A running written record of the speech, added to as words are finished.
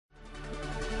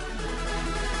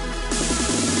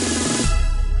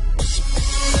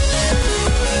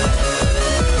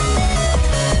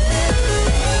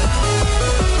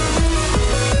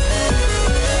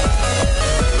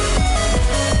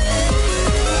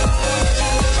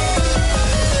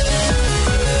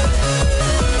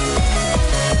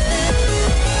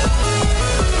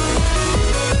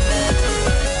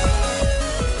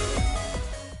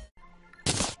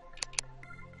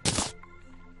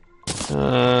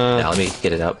now. Let me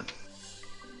get it up.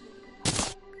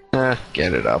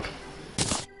 Get it up.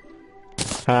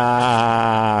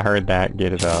 Ah, heard that.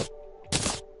 Get it up.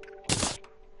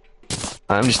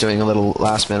 I'm just doing a little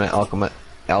last-minute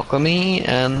alchemy,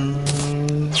 and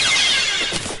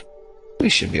we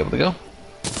should be able to go.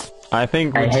 I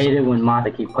think. I hate it when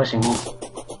Martha keep pushing me.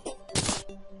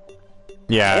 Anyone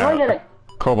Yeah. got a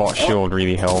Cobalt shield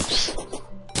really helps.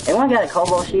 anyone got a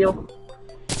cobalt shield?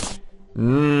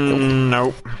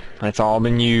 Nope. It's all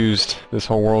been used. This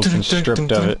whole world's been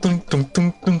stripped of it.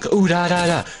 Ooh da da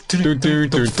da. Ooh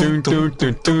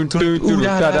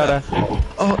da da da.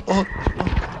 Oh.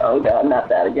 Oh god, not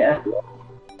that again.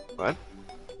 What?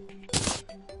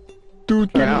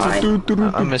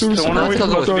 I missed So some. when are we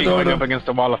supposed to be going up against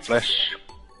the wall of flesh?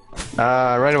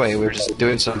 Right away. We were just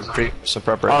doing some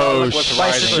preparation. Oh Look what's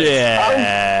rising.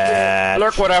 shit!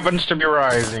 Look what happens to be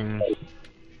rising.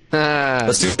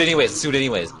 Let's do it anyways. Let's do it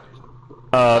anyways.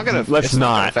 Let's it's not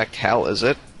not. gonna affect hell, is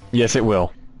it? Yes, it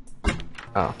will.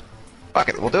 Oh. Fuck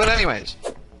it, we'll do it anyways.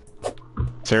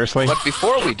 Seriously? But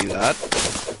before we do that,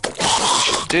 what we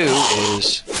should do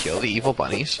is kill the evil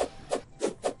bunnies.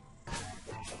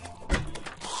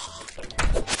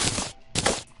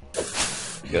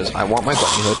 Because I want my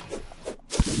bunny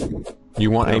hood.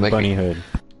 You want a It'll make bunny me- hood.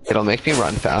 It'll make me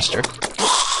run faster.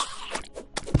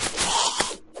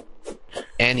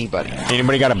 Anybody.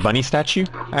 Anybody got a bunny statue,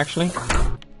 actually?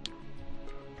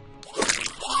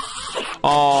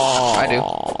 Oh, I do.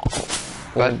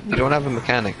 But you don't have a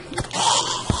mechanic.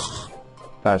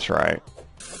 That's right.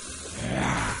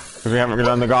 Because we haven't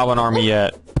done the goblin army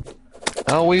yet.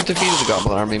 Oh, we've defeated the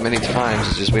goblin army many times,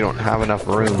 it's just we don't have enough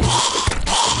room.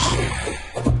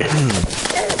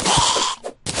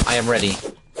 I am ready.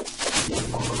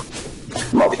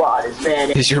 My body's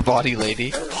ready. Is your body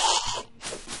lady?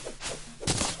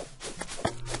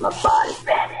 My body's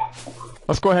ready.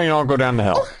 Let's go ahead and all go down to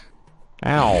hell.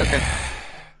 Ow.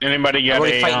 Anybody got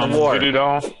Already fighting the war. voodoo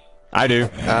doll? I do.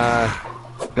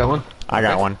 Got one? I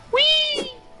got one.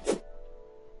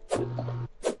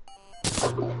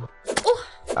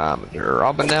 You're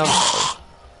robbing now.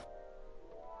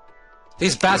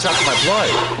 These bats are after my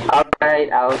blood.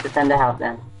 Alright, I'll defend the house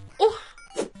then.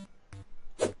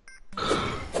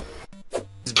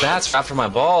 These bats are after my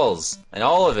balls and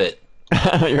all of it.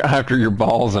 You're after your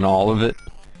balls and all of it.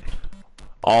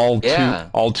 Yeah.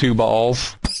 All two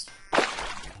balls.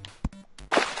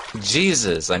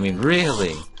 Jesus, I mean,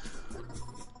 really.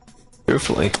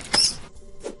 Truthfully.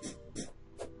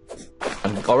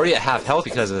 I'm already at half health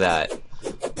because of that.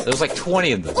 There was like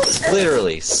 20 of them,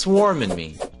 literally swarming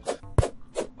me.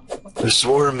 They're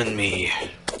swarming me.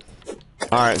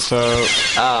 Alright, so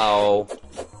Ow.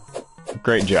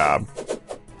 great job.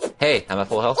 Hey, I'm at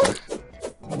full health.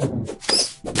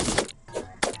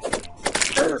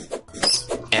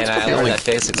 And I learned that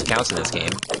physics counts in this game.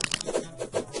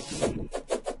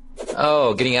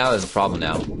 Oh, getting out is a problem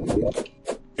now.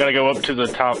 Gotta go up to the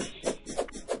top.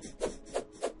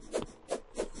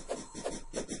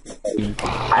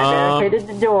 I barricaded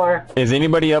the door. Is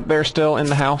anybody up there still in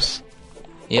the house?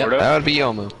 Yep. That would be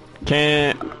Yomu.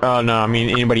 Oh no, I mean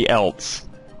anybody else.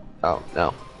 Oh,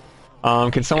 no.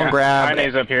 Can someone Yeah, grab...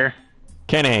 Kane's up here.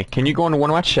 Kenny, can you go into one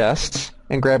of my chests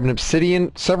and grab an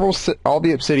obsidian, all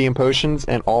the obsidian potions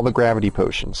and all the gravity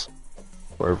potions?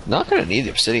 We're not going to need the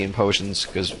obsidian potions,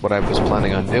 because what I was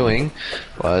planning on doing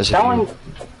was... Someone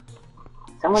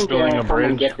Building can a come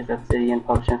and bridge. get this obsidian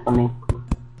potion for me.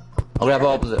 I'll grab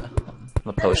all the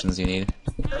potions you need.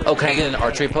 Oh, can I get an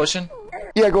archery potion?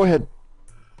 Yeah, go ahead.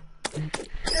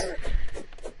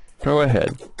 Go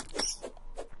ahead.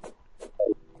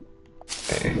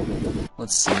 Okay.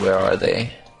 Let's see, where are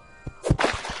they?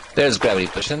 There's gravity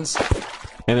potions.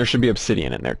 And there should be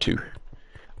obsidian in there too.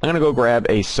 I'm gonna go grab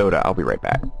a soda. I'll be right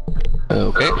back.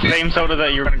 Okay. Same soda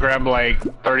that you were gonna grab like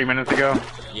 30 minutes ago.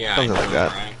 Yeah, Something like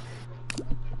that. right?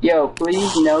 Yo,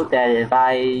 please note that if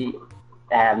I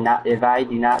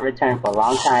do not return for a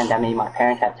long time, that means my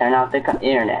parents have turned off the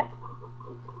internet.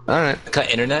 Alright.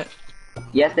 Cut internet?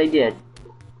 Yes, they did.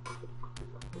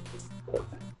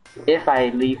 If I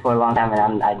leave for a long time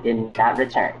and I did not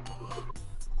return.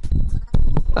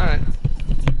 Alright.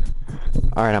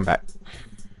 Alright, I'm back.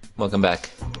 Welcome back.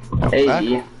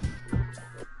 Hey,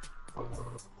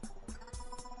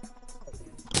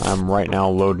 I'm right now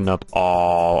loading up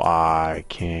all I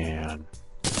can.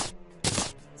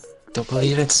 Don't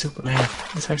believe it's Superman.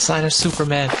 It's our sign of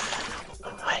Superman.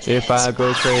 If I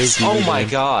go crazy, Oh my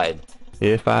then- god.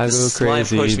 If I This go slime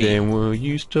crazy, pushed me. then will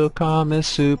you still call me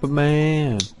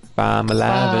Superman? If I'm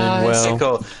alive and well,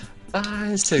 Bicycle.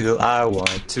 Bicycle. I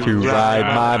want to ride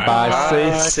my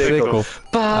bicycle.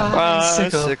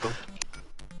 Bicycle.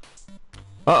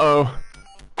 Uh-oh.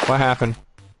 What happened?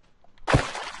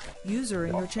 User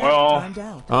in your channel timed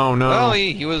out. Oh no. Well,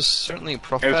 he was certainly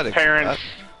prophetic. His parents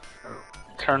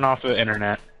turn off the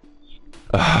internet.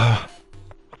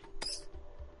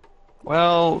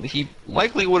 Well, he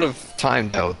likely would have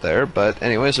timed out there, but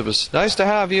anyways, it was nice to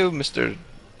have you, Mr.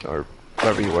 or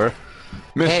whatever you were.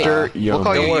 Mr. We'll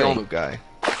call you Don't worry. Yomu guy.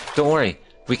 Don't worry,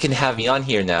 we can have me on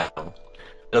here now.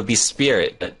 It'll be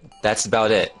Spirit, but that's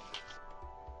about it.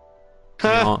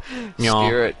 Yaw.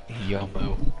 Spirit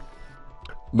Yomu.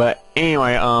 But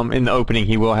anyway, in the opening,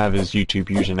 he will have his YouTube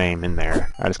username in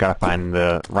there. I just gotta find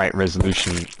the right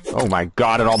resolution. Oh my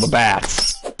god, at all the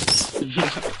bats!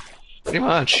 Pretty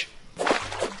much.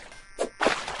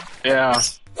 Yeah.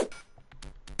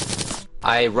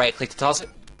 I right-click to toss it.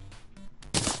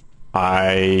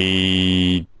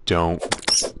 I don't.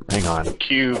 Hang on.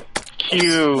 Q.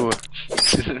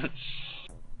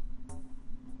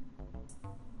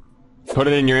 Put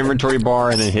it in your inventory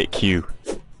bar and then hit Q.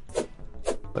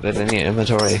 Put it in your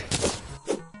inventory.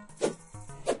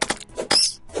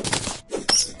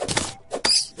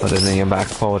 Put it in your back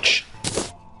pouch.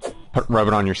 Rub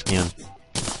it on your skin.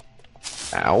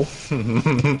 Ow.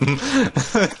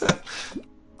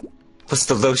 Puts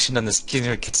the lotion on the skin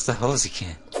or gets the hose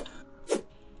again.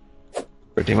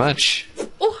 Pretty much.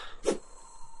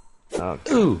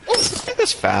 Okay. Ooh.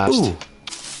 That's fast. Ooh.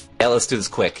 Yeah, let's do this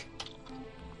quick.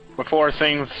 Before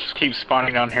things keep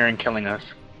spawning down here and killing us.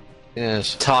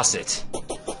 Yes. Toss it.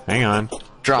 Hang on.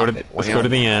 Drop Go to- it. let's go to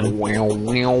the end. I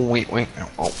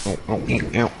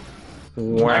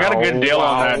got a good deal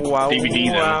on that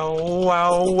DVD though.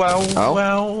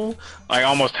 Oh? Like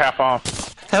almost half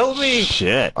off. Help me!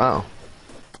 Shit. Wow.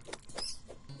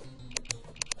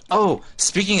 Oh,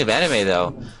 speaking of anime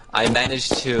though, I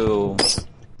managed to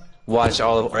watch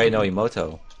all of Ore no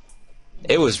Imoto.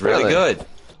 It was really Really? good.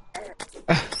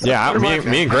 Yeah,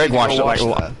 me and Greg watched it like.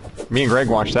 that. Me and Greg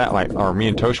watched that like, or me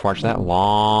and Tosh watched that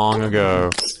long ago.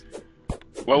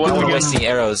 What was it We're again? wasting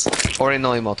arrows. Ore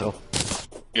no Imoto.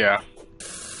 Yeah.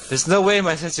 There's no way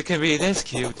my sister can be this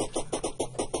cute.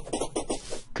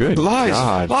 Good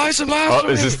God. Lies and lies. Oh,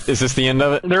 is this the end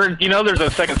of it? There's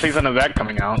a second season of that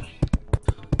coming out.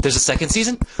 There's a second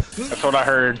season? That's what I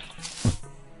heard.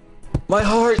 My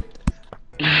heart!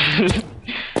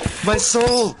 My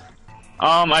soul!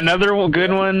 Another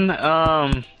good one.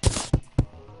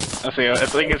 Let's see. I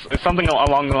think it's something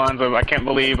along the lines of I can't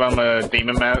believe I'm a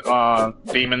demon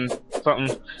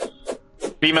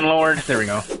demon lord. There we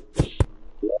go.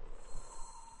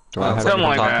 Do I have Something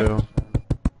like anything that.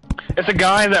 to- It's a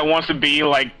guy that wants to be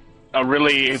like a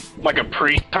really like a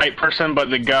priest type person, but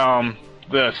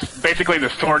basically the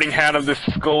sorting hat of this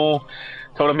school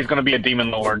told him he's going to be a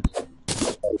demon lord.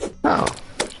 Oh.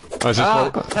 Oh, is this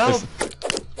what- Help!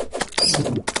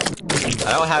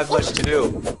 I don't have much to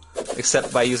do,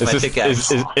 except by using my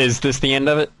pickaxe. is this the end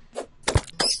of it?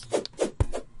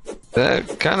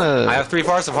 That kind of. I have 3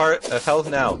 bars of health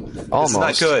now. This is Almost.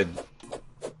 not good.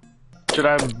 Should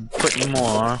I put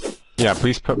more? Yeah,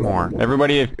 please put more.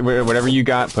 Everybody, whatever you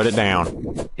got, put it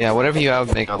down. Yeah, whatever you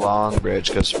have, make a long bridge,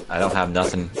 because I don't have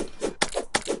nothing.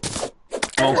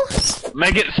 Well,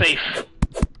 make it safe.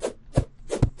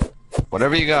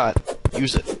 whatever you got,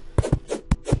 use it.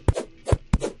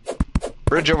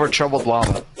 Bridge over troubled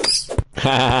lava.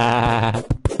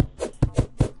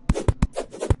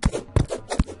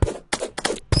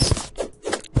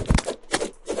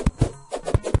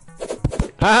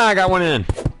 Ah, I got one in.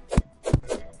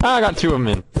 Ah, I got 2 of them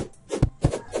in.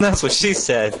 That's what she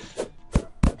said.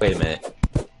 Wait a minute.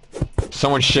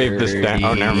 Someone shaved this down.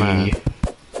 Oh, never mind.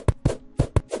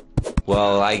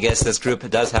 Well, I guess this group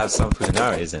does have some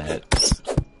Funaris in it.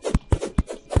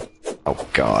 Oh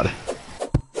God.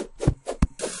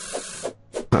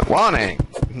 Warning!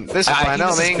 This is I by think no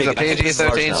this is means big. a I think this is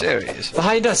large PG-13 enough. series.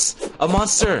 Behind us! A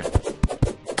monster!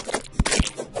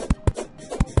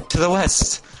 To the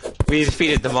west! We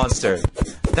defeated the monster.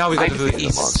 Now we go I to the defeated the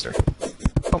east. monster.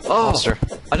 Oh, Monster.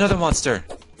 another monster.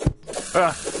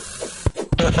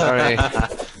 Sorry.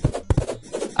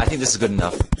 I think this is good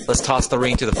enough. Let's toss the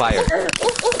ring to the fire.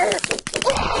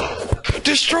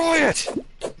 Destroy it!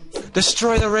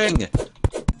 Destroy the ring!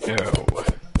 No.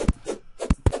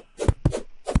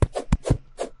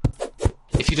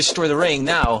 If you destroy the ring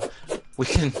now, we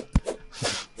can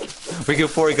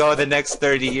forego the next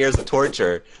 30 years of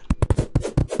torture.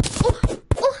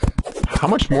 How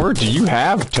much more do you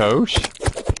have, Tosh?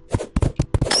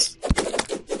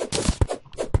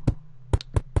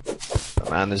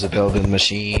 Man is a building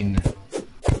machine.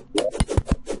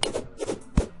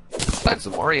 Besides, the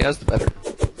more he has, the better.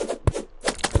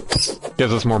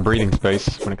 Gives us more breathing space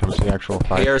when it comes to the actual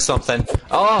fight. Here's something.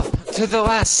 Oh, To the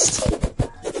west.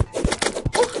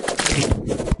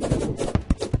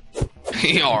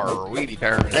 Yar, weedy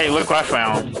parents. Hey, look what I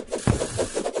found.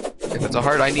 If it's a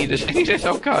heart, I need it. I need it.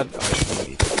 Oh god.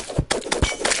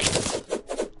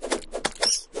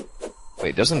 Oh,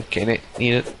 wait, doesn't Kane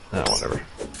need it? Oh, whatever.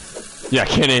 Yeah,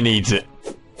 Kenny needs it.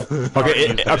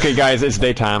 Okay, okay, guys, it's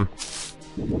daytime.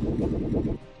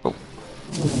 Oh.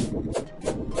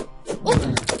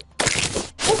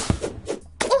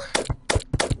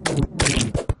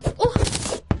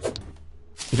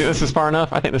 You think this is far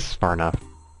enough? I think this is far enough.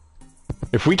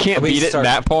 If we can't beat it start-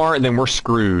 that far, then we're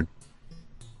screwed.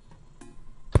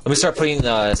 Let me start putting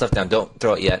stuff down. Don't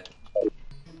throw it yet.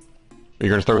 You're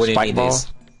gonna throw What do you spike need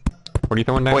balls? What are you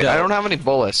throwing down? Wait, I don't have any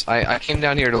bullets. I came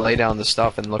down here to lay down the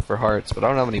stuff and look for hearts, but I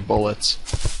don't have any bullets.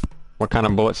 What kind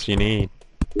of bullets do you need?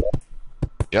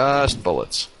 Just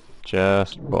bullets.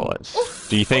 Just bullets.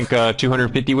 Do you think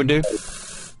 250 would do?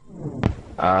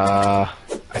 I'm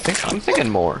thinking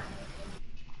more.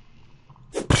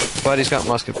 But he's got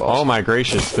musket balls. Oh my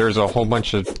gracious, there's a whole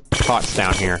bunch of pots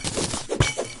down here.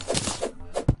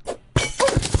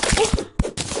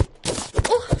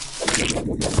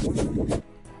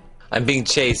 I'm being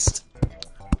chased.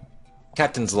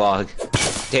 Captain's log.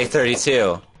 Day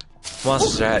 32.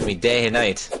 Monsters are at me day and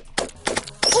night.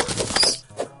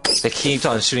 They keep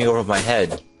on shooting over my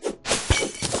head.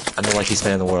 I'm the luckiest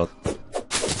man in the world.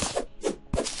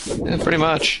 Yeah, pretty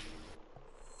much.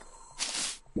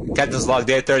 Captain's log,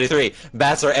 day 33.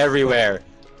 Bats are everywhere.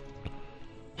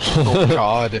 Oh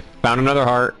god. Found another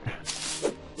heart.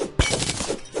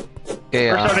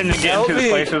 Okay, We're starting to get help into the me.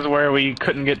 places where we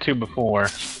couldn't get to before.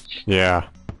 Yeah.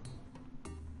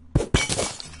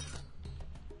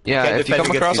 yeah, Can't if you defend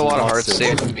come across against a lot these of hearts, monsters.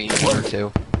 say it to me one or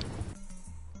two.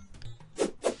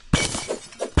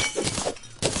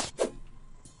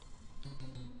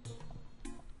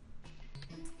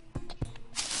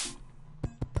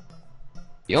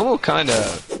 Yomo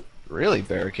kinda really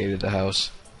barricaded the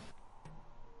house.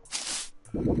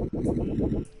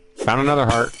 Found another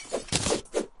heart.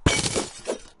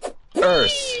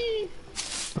 Earth.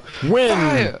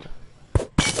 Wind!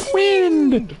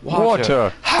 Wind!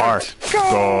 Water! Heart!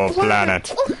 Go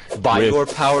planet! By With- your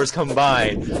powers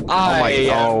combined, I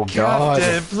am oh god.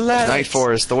 Captain Planet. Night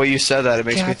Forest, the way you said that, it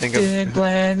makes me think of Captain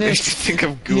Planet. makes me think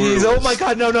of gurus. Oh my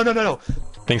god, no, no, no, no, no.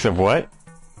 Thinks of what?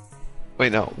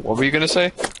 Wait, no. What were you gonna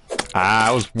say?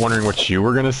 I was wondering what you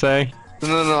were gonna say.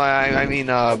 No, I mean,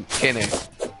 Kene.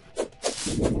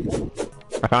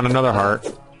 I found another heart.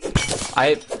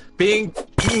 Being...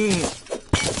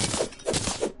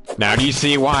 Now do you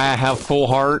see why I have full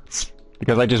hearts?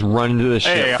 Because I just run into the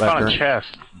ship. Hey, I found a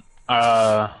chest.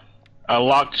 A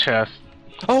locked chest.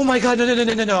 Oh my god, no, no, no,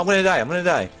 no, no, no, I'm gonna die, I'm gonna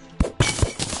die.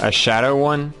 A shadow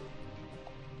one?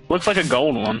 Looks like a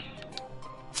gold one.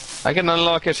 I can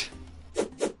unlock it.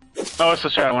 Oh, it's a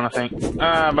shadow one, I think.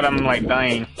 But I'm like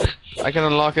dying. I can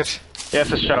unlock it. Yeah,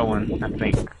 it's a shadow one, I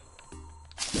think.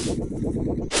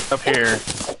 Up here.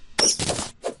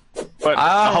 But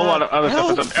a whole lot of other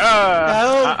help, stuff is up.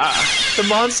 Help! The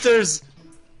monsters!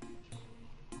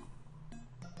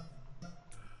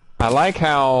 I like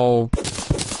how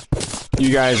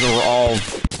you guys are all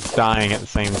dying at the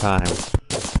same time.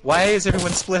 Why is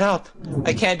everyone split up?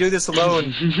 I can't do this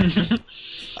alone.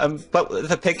 But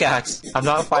with a pickaxe. I'm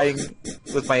not fighting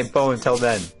with my bow until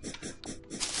then.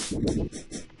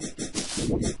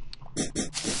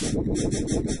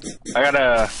 I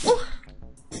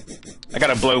got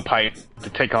a blowpipe to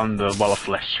take on the ball of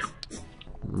flesh.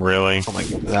 Really? Oh my,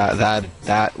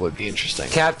 that would be interesting.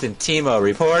 Captain Timo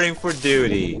reporting for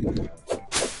duty.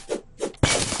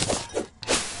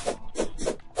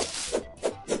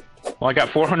 Well, I got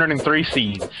 403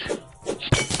 seeds.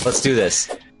 Let's do this.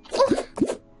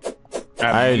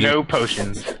 I have no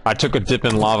potions. I took a dip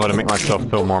in lava to make myself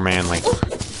feel more manly.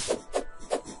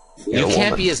 You a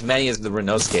can't woman. be as many as the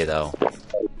Renosuke, though.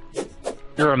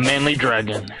 You're a manly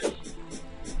dragon.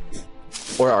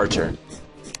 Or Archer.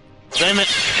 Damn it!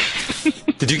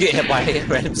 Did you get hit by a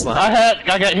random slime?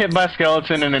 I got hit by a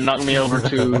skeleton and it knocked me over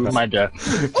to my death.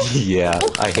 Yeah,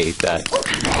 I hate that.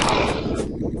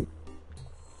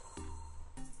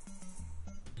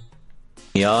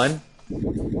 Neon?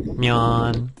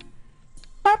 Nyan.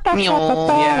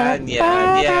 Yeah,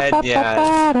 yeah,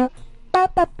 yeah.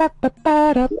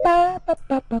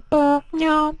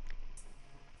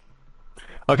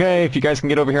 Okay, if you guys can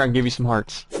get over here, I'll give you some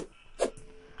hearts.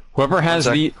 Whoever has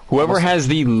sec.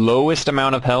 the lowest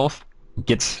amount of health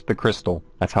gets the crystal.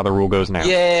 That's how the rule goes now.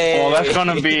 Yay! Well, that's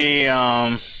gonna be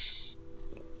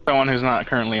someone who's not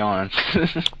currently on.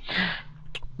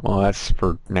 Well, that's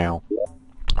for now.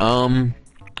 I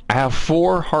have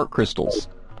 4 heart crystals.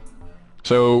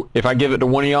 So if I give it to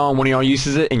one of y'all and one of y'all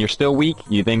uses it and you're still weak,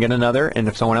 you then get another, and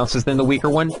if someone else is then the weaker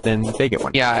one, then they get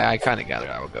one. Yeah, I kind of gathered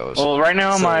how it goes. Well, right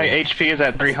now So- my HP is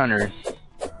at 300.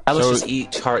 How much So- does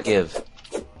each heart give?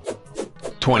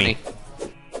 20.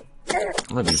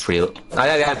 I'm gonna be pretty.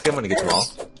 I think I'm gonna get them all.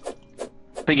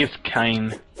 I think it's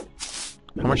Kane.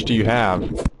 How much do you have?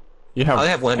 You have, I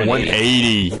have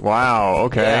 180. 180. Wow,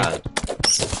 okay. Yeah.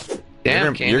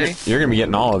 Damn, You're gonna be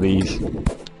getting all of these.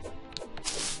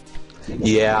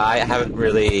 Yeah, I haven't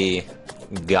really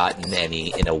gotten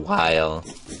any in a while.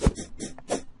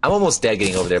 I'm almost dead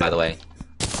getting over there, by the way.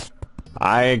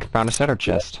 I found a setter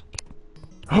chest.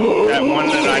 That one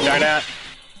that I died at.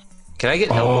 Can I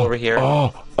get help over here?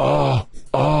 Oh!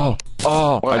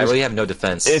 I really have no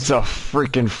defense. It's a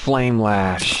freaking flame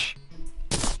lash.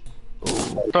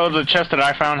 So the chest that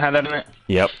I found had that in it.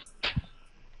 Yep.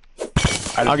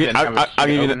 I I'll just didn't have a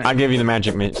give open I'll it. give you the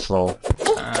magic missile.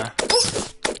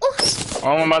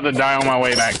 Oh, I'm about to die on my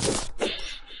way back.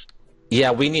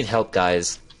 Yeah, we need help,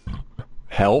 guys.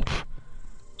 Help?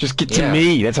 Just get to Yeah.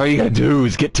 me. That's all you gotta do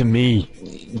is get to me.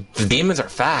 The demons are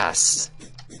fast.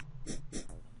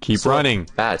 Keep running.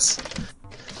 Bats.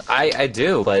 I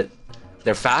do, but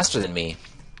they're faster than me.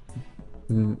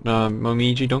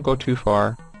 Momiji, don't go too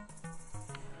far.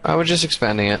 I was just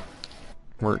expanding it.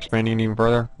 We're expanding even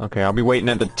further? Okay, I'll be waiting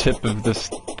at the tip of this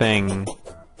thing.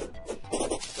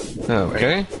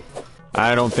 Okay.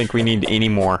 I don't think we need any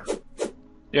more.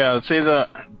 Yeah, let's see the.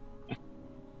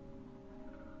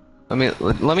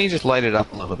 Let me just light it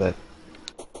up a little bit.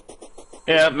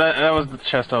 Yeah, that was the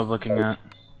chest I was looking at.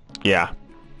 Yeah.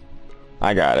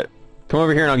 I got it. Come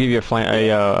over here and I'll give you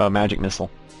a magic missile.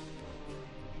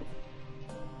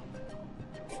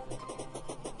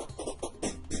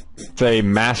 It's a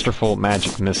masterful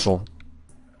magic missile.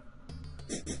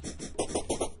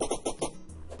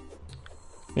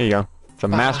 There you go. It's a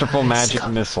masterful magic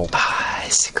missile.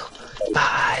 Bicycle,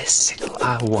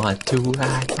 I want to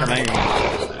ride.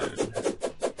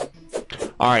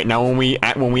 Alright, now when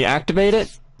we activate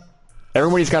it,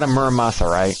 everybody's got a Muramasa,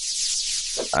 right?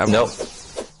 Nope.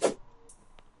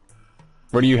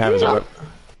 What do you have as a whip?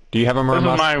 Do you have a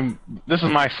Muramasa? This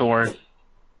is my sword.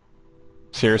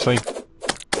 Seriously?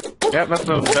 Yep, that's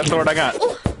the sword I got.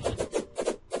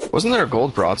 Wasn't there a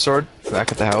gold broadsword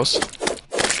back at the house?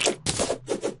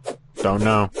 Don't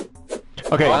know.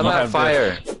 Okay, I'm on have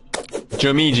fire.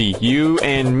 Jomiji, you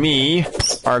and me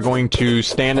are going to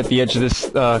stand at the edge of this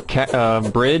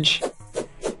bridge,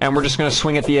 and we're just going to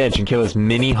swing at the edge and kill as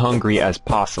many hungry as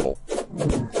possible.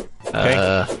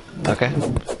 Okay? Okay.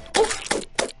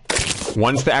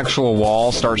 Once the actual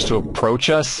wall starts to approach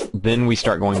us, then we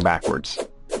start going backwards.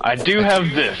 I do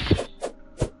have this.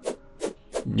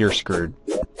 You're screwed.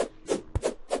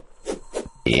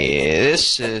 Yeah,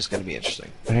 this is gonna be interesting.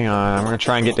 Hang on, I'm going to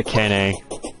try and get to Kene.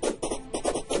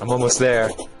 I'm almost there.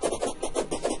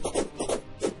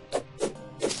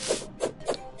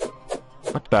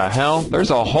 What the hell?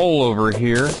 There's a hole over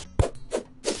here.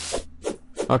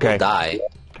 Okay, Die.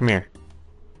 come here.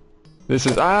 This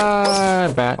is...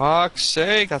 bat. Fuck's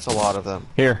sake, that's a lot of them.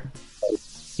 Here.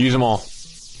 Use them all.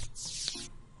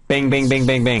 Bang, bang, bang,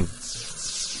 bang, bang.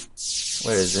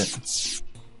 Where is it?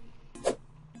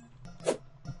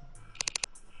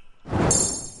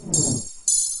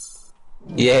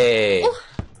 Yay!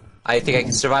 I think I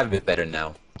can survive a bit better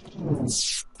now.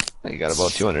 You got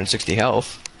about 260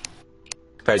 health.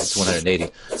 Compared to 180.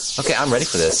 Okay, I'm ready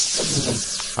for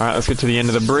this. Alright, let's get to the end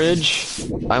of the bridge.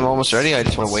 I'm almost ready. I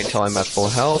just want to wait until I'm at full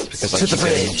health because I To the keep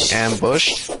getting bridge.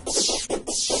 ambushed.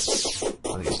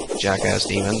 Oh, these jackass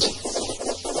demons.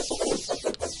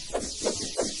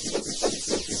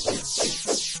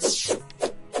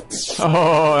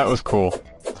 Oh, that was cool.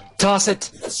 Toss it!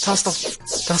 Toss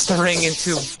the ring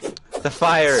into the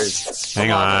fires!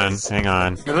 Hang on, hang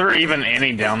on. Is there even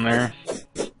any down there?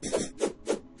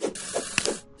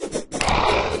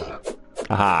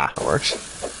 Aha. That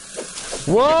works.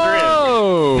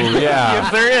 Whoa!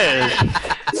 Yeah. Yes, there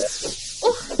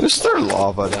is. Is there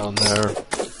lava down there?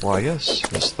 Why, yes.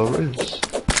 Yes, there is.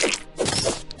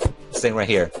 This thing right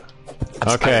here.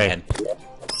 I'm Okay. Spider-Man.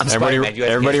 I'm Spider-Man. You guys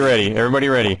Everybody can't- ready. Everybody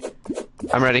ready.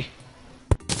 I'm ready.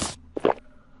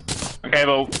 Okay,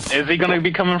 well, is he gonna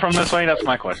be coming from this way? That's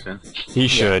my question. He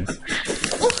should.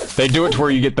 They do it to where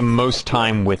you get the most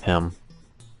time with him.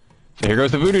 So here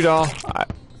goes the voodoo doll.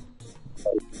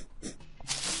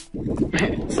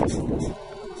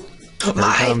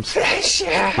 My comes.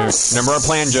 precious! Remember our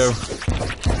plan, Joe.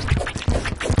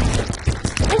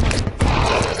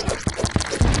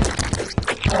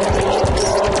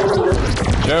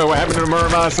 Joe, what happened to the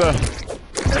Muramasa?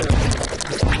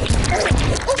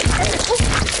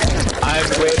 I'm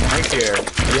waiting here.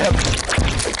 Yep.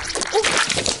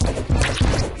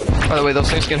 By the way, those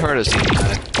things can hurt us if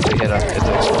they hit us. If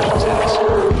the explosions hit us.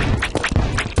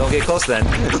 Don't get close then.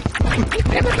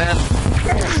 Damn it, man.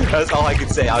 That's all I could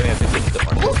say. I'm gonna have to get the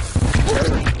door.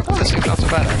 Oh, this thing's not so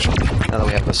bad, actually. Now that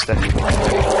we have the steady one.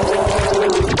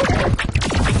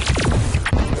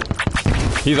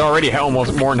 He's already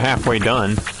almost more than halfway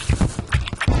done.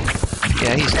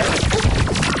 Yeah, he's dead.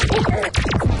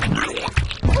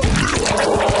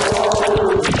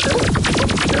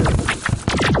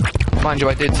 Mind you,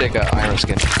 I did take an iron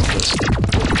skin for this.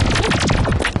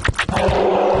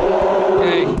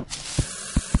 Hey.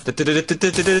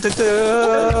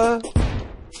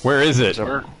 Where is it?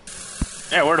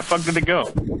 Yeah, where the fuck did it go?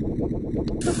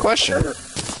 Good question.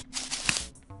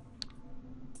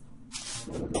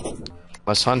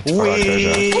 Must hunt for our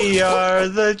treasure. We are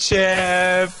the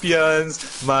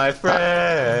champions, my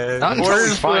friend. Not until we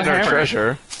find our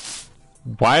treasure.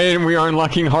 Why didn't we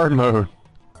unlocking hard mode?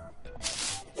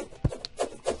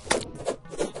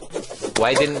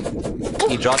 Why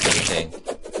didn't he drop anything?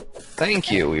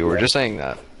 Thank you, we were just saying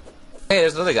that. Hey,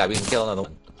 there's another guy. We can kill another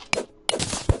one.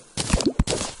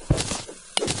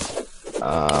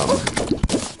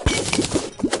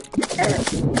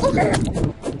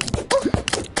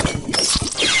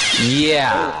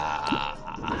 Yeah.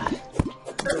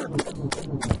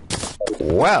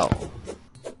 Well.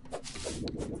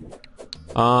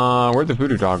 Where'd the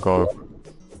voodoo dog go?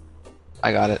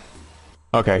 I got it.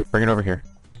 Okay, bring it over here.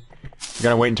 You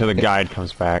gotta wait until the guide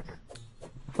comes back.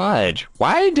 Fudge.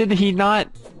 Why did he not...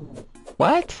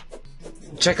 What?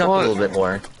 Check up a little bit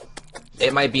more.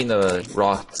 It might be in the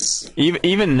rocks.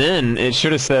 Even then, it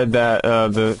should have said that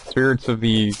the spirits of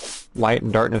the light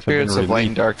and darkness have been Spirits of light and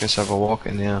released. darkness have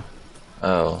awoken, yeah.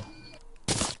 Oh.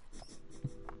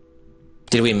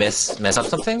 Did we mess up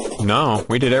something? No,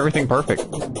 we did everything perfect.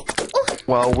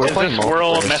 Well, we're Is playing this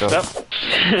world multiplayer, messed so- up?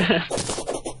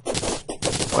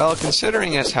 Well,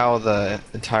 considering as how the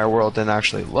entire world didn't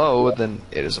actually load, then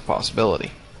it is a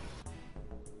possibility.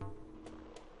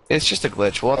 It's just a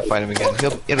glitch. We'll have to fight him again.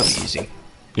 It'll be easy.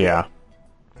 Yeah.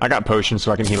 I got potions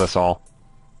so I can heal us all.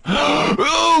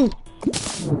 Ooh!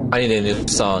 I need a new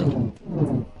song.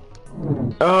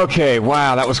 Okay,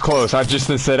 wow, that was close. I just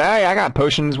said, hey, I got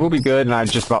potions, we'll be good, and I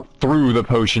just about threw the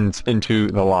potions into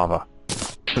the lava.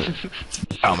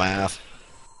 Oh, math.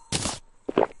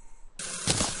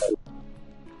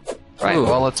 Right, Ooh.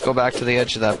 well, let's go back to the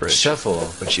edge of that bridge. Shuffle.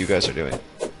 Which you guys are doing.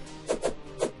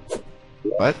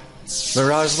 What?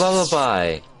 Mirage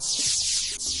Lullaby.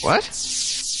 What?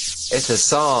 It's a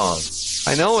song.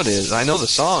 I know it is. I know the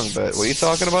song, but what are you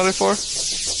talking about it for?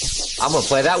 I'm gonna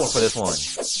play that one for this one.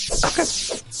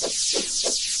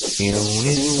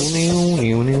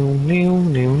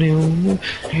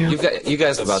 You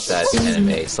guys know about that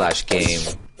anime/game.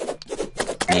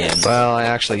 Yeah. Well, I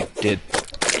actually did.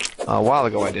 A while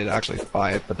ago I did actually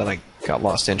buy it, but then I got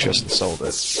lost interest and sold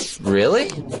it. Really?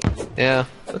 Yeah.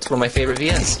 That's one of my favorite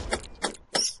VNs.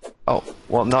 Oh,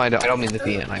 well, no, I don't mean the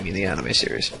VN, I mean the anime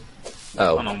series.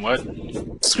 Oh. Hold on, what?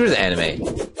 Screw the anime.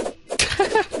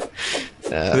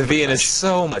 The VN is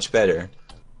so much better.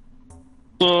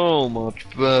 So much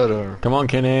better. Come on,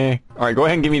 Kenny. Alright, go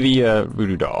ahead and give me the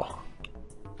voodoo doll.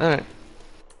 Alright.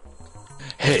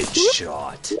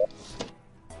 Headshot.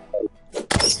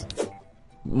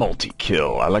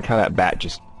 Multi-kill. I like how that bat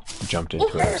just jumped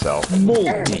into it himself.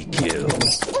 Multi-kill.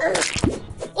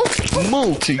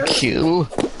 Multi-kill.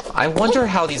 I wonder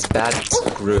how these bats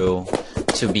grew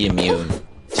to be immune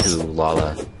to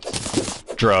lava.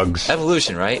 Drugs.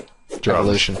 Evolution, right? Drugs.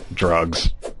 Evolution. Drugs.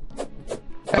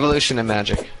 Evolution and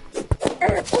magic.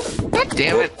 God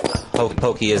damn it.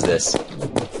 Pokey is this?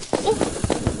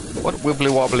 What wibbly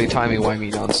wobbly timey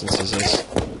wimey nonsense is this?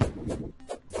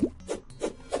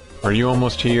 Are you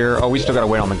almost here? Oh, we still gotta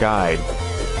wait on the guide.